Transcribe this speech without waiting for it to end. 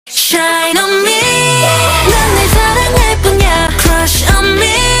shine on me. 난 날 사랑할 뿐이야. Crush on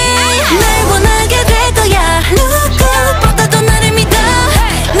me. 날 원하게 될 거야. 누구보다도 나를 믿어.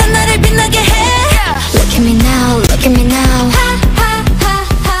 난 나를 빛나게 해. Look at me now, look at me now.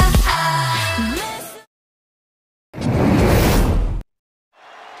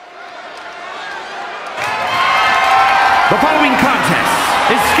 The following contest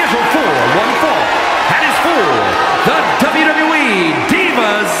is scheduled for one fall and is for the WWE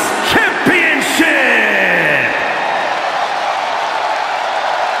Divas Championship.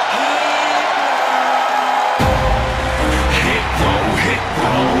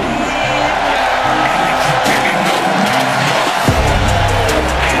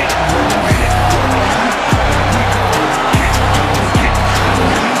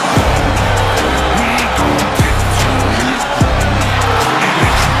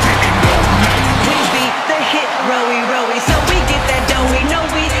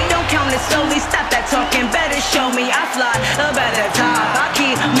 Show me I fly up at the top. I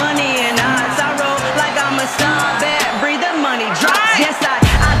keep money in odds. I roll like I'm a star. Bad breathe, the money drops. Yes, I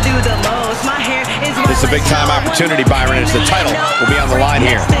do the most. My hair is. This is a big time opportunity, Byron, as the title will be on the line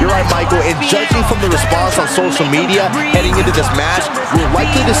here. You're right, Michael. And judging from the response on social media heading into this match, we're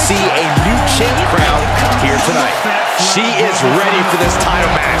likely to see a new champ crowned here tonight. She is ready for this title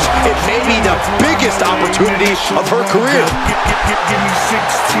match. It may be the biggest opportunity of her career. Give me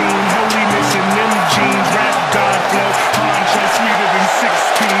 16, holiness in them jeans, rap God flow, poncho sweeter than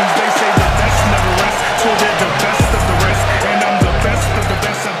 16s. They say the best never rest, so they're the best of the rest, and I'm the best of the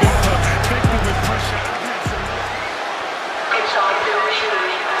best. I've been perfected with pressure. It's all illusion.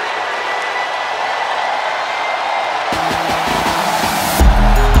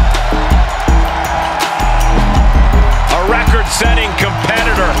 A record-setting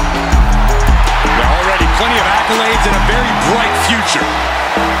competitor. There are already plenty of accolades and a very bright future.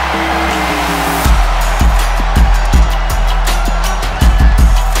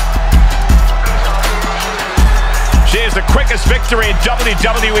 She is the quickest victory in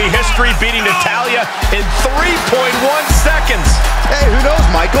WWE history, beating Aliyah in 3.1 seconds. Hey, who knows,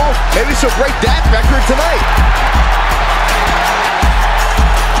 Michael? Maybe she'll break that record tonight.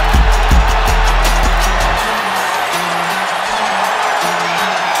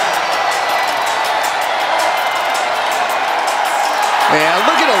 Man,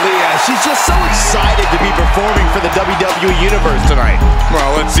 look at Aliyah. She's just so excited to be performing for the WWE Universe tonight.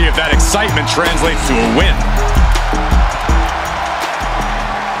 Well, let's see if that excitement translates to a win.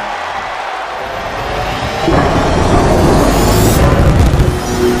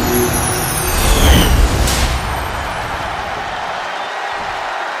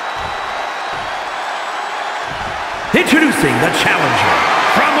 Introducing the challenger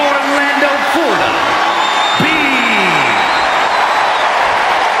from Orlando, Florida,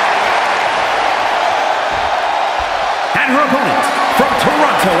 and her opponent from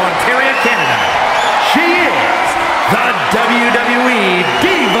Toronto, Ontario, Canada. She is the WWE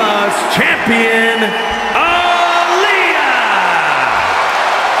Divas Champion, Aliyah!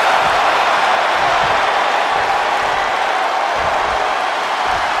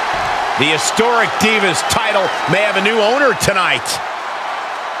 The historic Divas title may have a new owner tonight.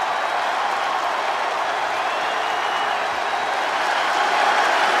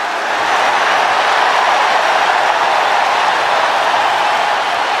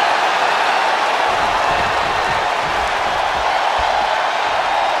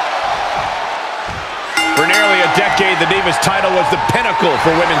 For nearly a decade, the Divas title was the pinnacle for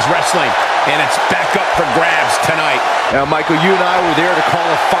women's wrestling, and it's back up for grabs tonight. Now, Michael, you and I were there to call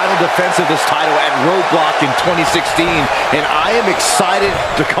a final defense of this title at Roadblock in 2016, and I am excited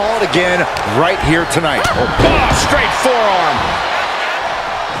to call it again right here tonight. Oh, straight forearm.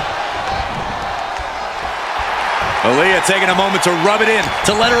 Aliyah taking a moment to rub it in,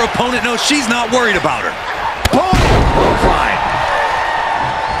 to let her opponent know she's not worried about her. Boom! Fine.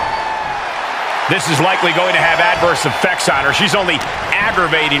 This is likely going to have adverse effects on her. She's only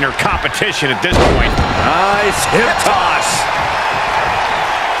aggravating her competition at this point. Nice hip toss.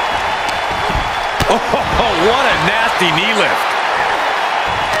 Oh, what a nasty knee lift.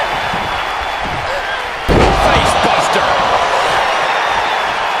 Face buster.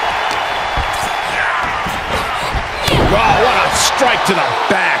 Wow, what a strike to the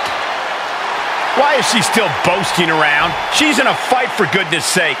back. Why is she still boasting around? She's in a fight, for goodness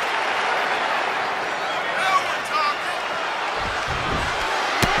sake.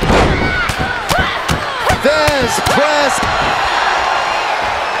 Press.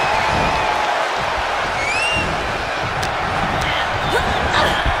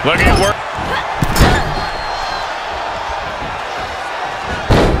 Look at work.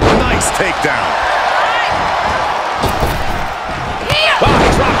 Nice takedown. Oh,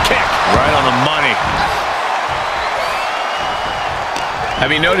 drop kick. Right on the money. Have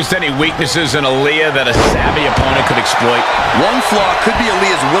you noticed any weaknesses in Aliyah that a savvy opponent could exploit? One flaw could be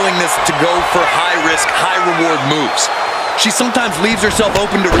Aliyah's willingness to go for high-risk, high-reward moves. She sometimes leaves herself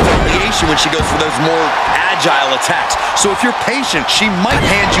open to retaliation when she goes for those more agile attacks. So if you're patient, she might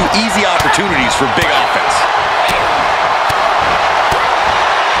hand you easy opportunities for big offense.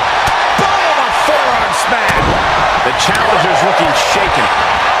 Boom! A forearm smash. The challenger's looking shaken.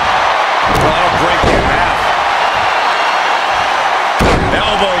 That'll break you in half.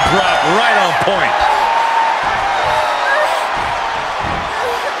 Elbow drop right on point.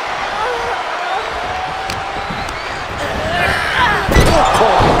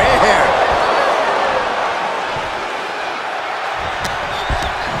 Oh, man.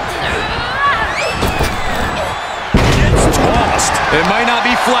 Gets tossed. It might not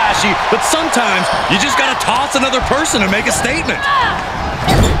be flashy, but sometimes you just gotta toss another person to make a statement.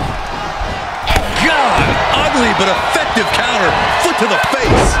 God, ugly but effective counter. Foot to the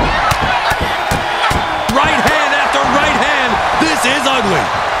face. Right hand after right hand. This is ugly.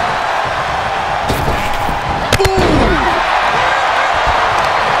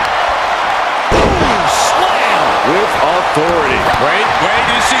 Slam with authority. Wait,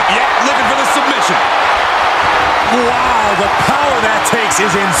 is she? Yeah, looking for the submission. Wow, the power that takes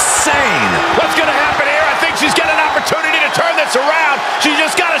is insane. What's going to happen here? I think she's got an opportunity to turn this around. She's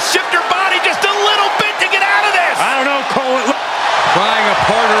just got to shift her body just a little bit to get out of this. I don't know, Cole. Prying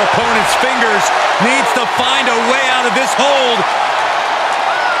apart her opponent's fingers, needs to find a way out of this hold.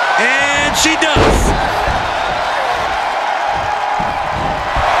 And she does.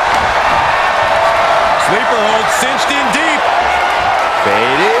 Sleeper hold cinched in deep.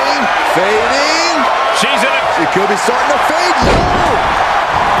 Fading, fading. She's in it. She could be starting to fade.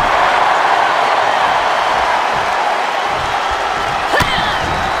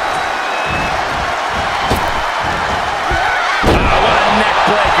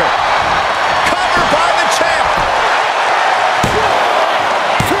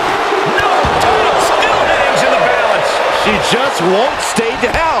 No! She just won't stay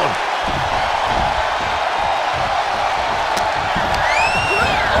down.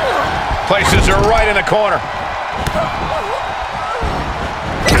 Places her right in the corner.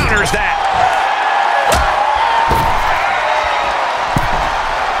 Counters that.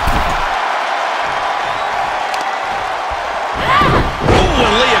 Ooh,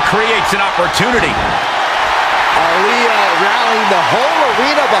 Aliyah creates an opportunity. Aliyah rallying the whole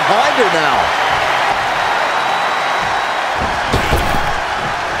arena behind her now.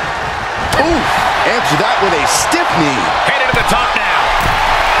 Ooh, answer that with a stiff knee. Headed to the top now.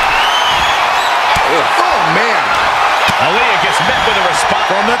 Oh, man. Aliyah gets met with a response.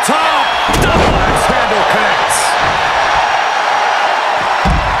 From the top. Double axe handle connects.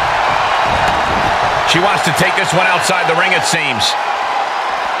 She wants to take this one outside the ring, it seems.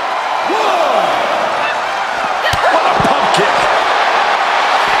 Whoa! What a pump kick.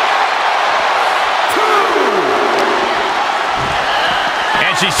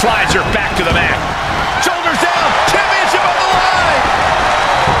 And she slides her back to the mat. Shoulders down. Championship on the line.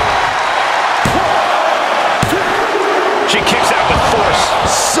 She kicks out with force.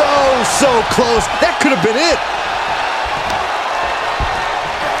 So close. That could have been it.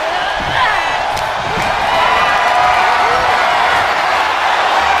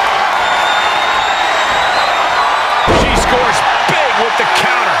 She scores big with the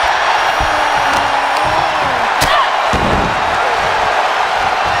counter.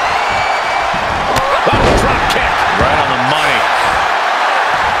 Drop kick. Right on the money.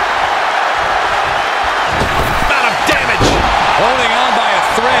 Amount of damage. Holding on by a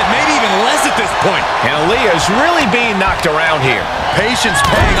thread, maybe even less at this point. And Aliyah is really being knocked around here. Patience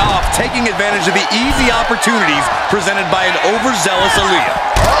paying off, taking advantage of the easy opportunities presented by an overzealous Aliyah.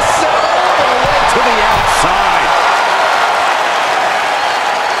 To the outside.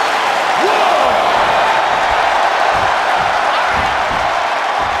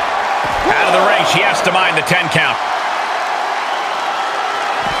 Out of the ring, she has to mind the 10 count.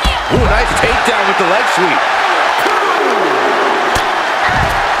 Ooh, nice takedown with the leg sweep.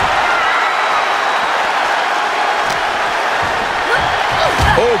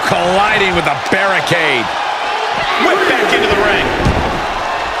 Oh, colliding with the barricade. Whip back into the ring.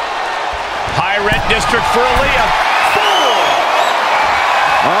 High rent district for Aliyah.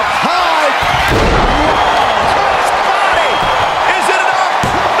 Up high. Body. Is it enough?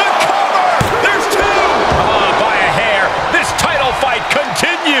 The cover. There's two. Oh, by a hair. This title fight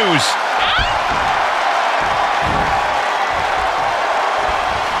continues.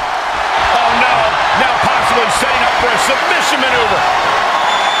 maneuver.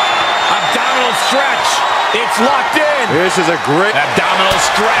 Abdominal stretch. It's locked in. This is a great abdominal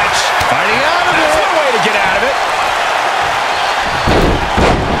stretch. Fighting out of it. That's one way to get out of it.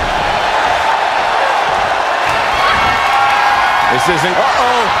 This isn't...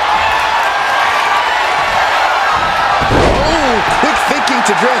 Oh, quick thinking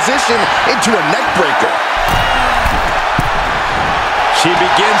to transition into a neck breaker. She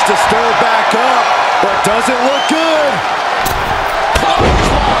begins to stir back up, but doesn't look good.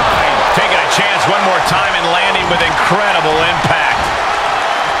 Clothesline. Taking a chance one more time and landing with incredible impact.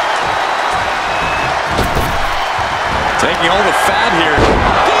 Taking all the fat here.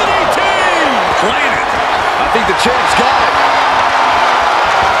 DDT! Playing it. I think the champ's got it.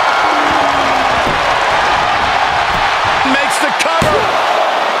 Makes the cover.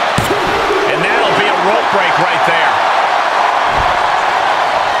 And that'll be a rope break right there.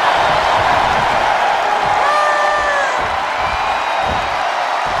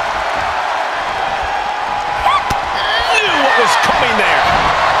 Knew what was coming there.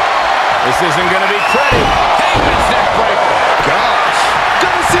 This isn't going to be pretty. Hangman's neck breaker. Gosh.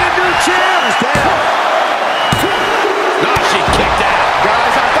 Gonna see a new champ. Down. No, she kicked out.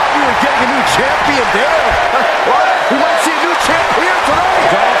 Guys, I thought we were getting a new champion there. What? We might see a new champ here tonight.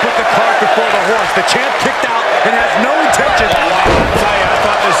 Don't put the cart before the horse. The champ kicked out and has no intention. I'll tell you, I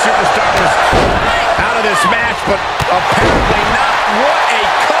thought this superstar was out of this match, but apparently not. What a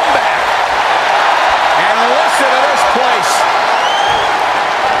comeback. And listen to this place.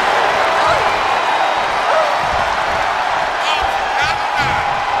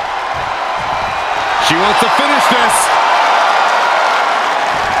 She wants to finish this.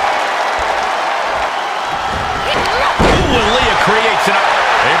 Ooh, Aliyah creates an...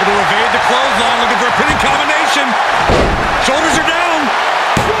 Able to evade the clothesline, looking for a pinning combination. Shoulders are down.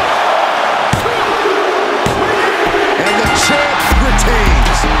 And the champ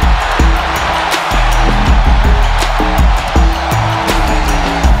retains.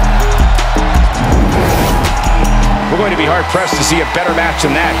 We're going to be hard-pressed to see a better match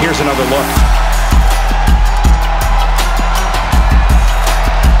than that. Here's another look.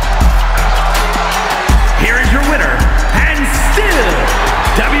 Here is your winner, and still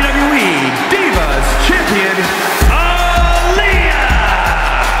WWE Divas Champion, Aliyah!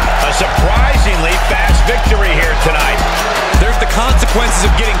 A surprisingly fast victory here tonight. There's the consequences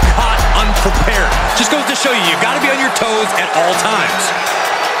of getting caught unprepared. Just goes to show you, you got to be on your toes at all times.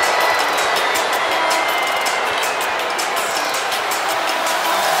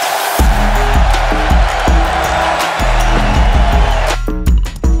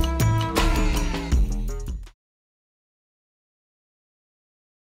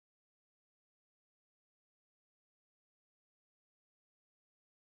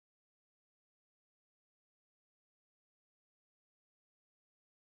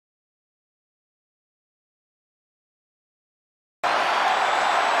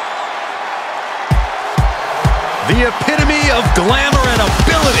 The epitome of glamour and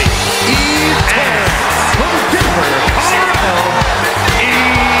ability. Eve Torres from Denver, Colorado,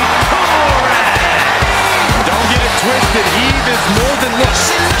 Eve Torres! Don't get it twisted, Eve is more than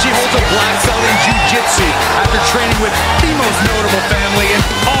looks. She holds a black belt in jiu-jitsu after training with the most notable family in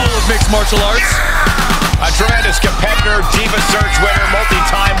all of mixed martial arts. A tremendous competitor, Diva Search winner,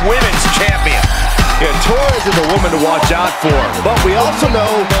 multi-time women's champion. Yeah, Torres is a woman to watch out for, but we also know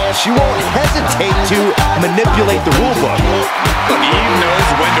she won't hesitate to manipulate the rule book. But Eve knows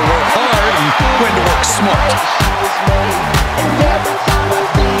when to work hard and when to work smart.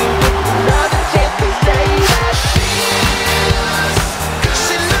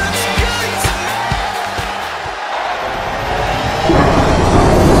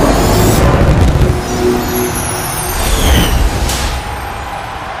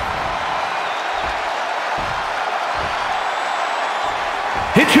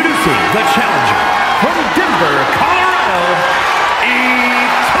 Introducing the challenger from Denver, Colorado,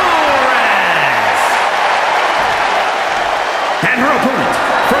 Eve Torres. And her opponent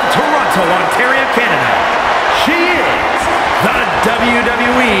from Toronto, Ontario, Canada, she is the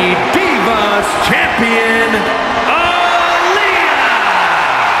WWE Divas Champion, Aliyah.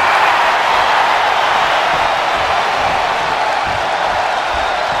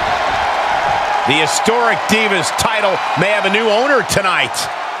 The historic Divas title may have a new owner tonight.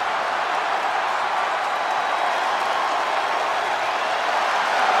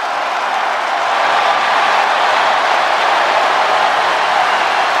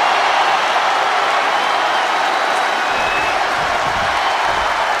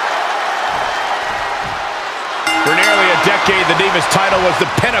 For nearly a decade, the Divas title was the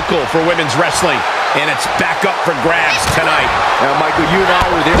pinnacle for women's wrestling. and it's back up for grabs tonight. Now, Michael, you and I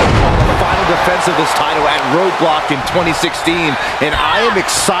were there on the final defense of this title at Roadblock in 2016, and I am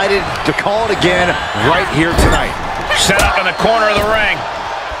excited to call it again right here tonight. Set up in the corner of the ring.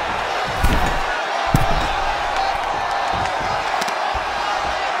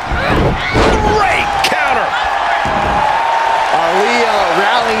 Great counter. Aliyah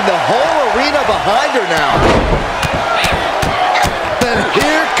rallying the whole arena behind her now. And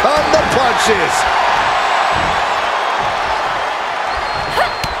here come the punches.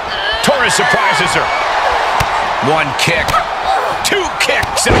 Torres surprises her. One kick, two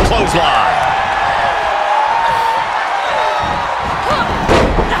kicks, and a clothesline.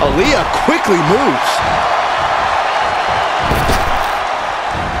 Aliyah quickly moves.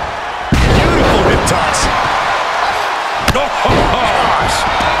 Beautiful hip toss.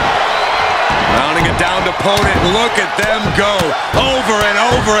 Mounting a downed opponent. Look at them go. Over and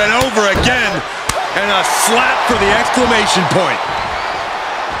over and over again. And a slap for the exclamation point.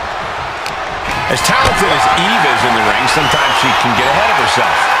 As talented as Eve is in the ring, sometimes she can get ahead of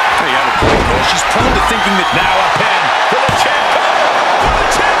herself. Hey, you have a point there. She's prone to thinking that Now a pin for the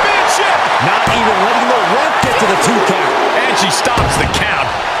championship. Not even letting the ref get to the 2 count. And she stops the count.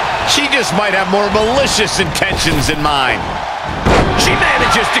 She just might have more malicious intentions in mind. She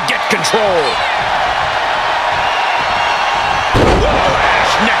manages to get control.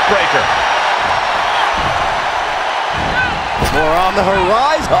 Flash neck breaker. More on the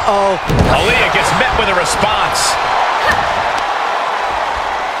horizon. Uh-oh. Aliyah gets met with a response.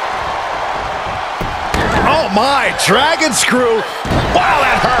 Oh my, dragon screw. Wow,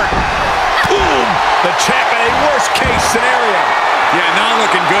 that hurt. Boom. The champ in a worst case scenario. yeah, not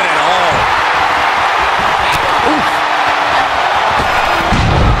looking good at all. Oof.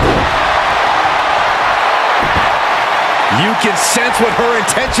 You can sense what her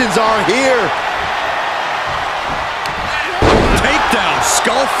intentions are here. Takedown,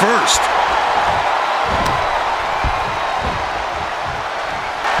 skull first.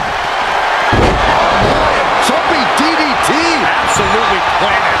 Jumping DDT. Absolutely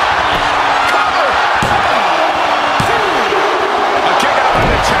planted. Cover. A kick out by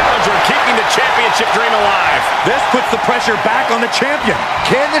the challenger, keeping the championship dream alive. This puts the pressure back on the champion.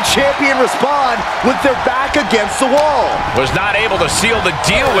 Can the champion respond with their back against the wall? Was not able to seal the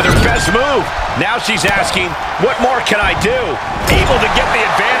deal with her best move. Now she's asking, what more can I do? Able to get the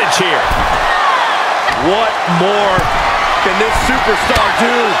advantage here. What more can this superstar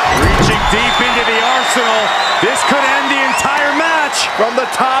do? Reaching deep into the arsenal. This could end the entire match. From the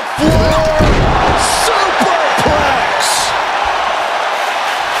top floor, superplex.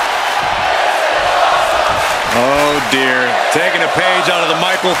 Oh dear, taking a page out of the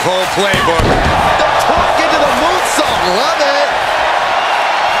Michael Cole playbook. The talk into the moonsault, love it.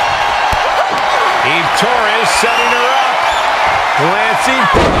 Eve Torres setting her up. Glancing.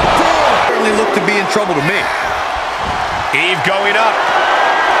 Certainly looked to be in trouble to me. Eve going up.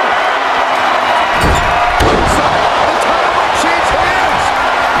 Change hands.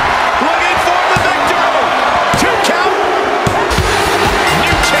 Looking for the victory. 2 count.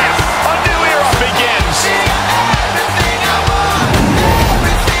 New champ. A new era begins.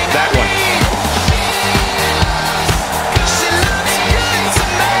 That one.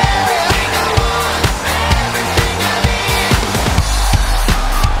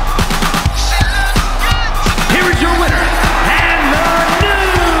 Here is your winner, and the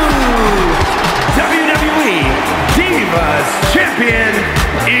new WWE Divas Champion,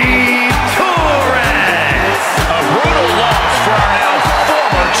 Eve Torres. A brutal loss for our now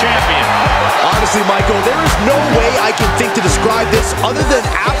former champion. Honestly, Michael, there is no way I can think to describe this other than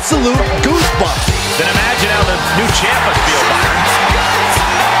absolute goosebumps. Then imagine how the new champ must feel,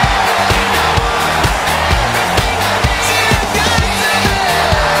 Byron.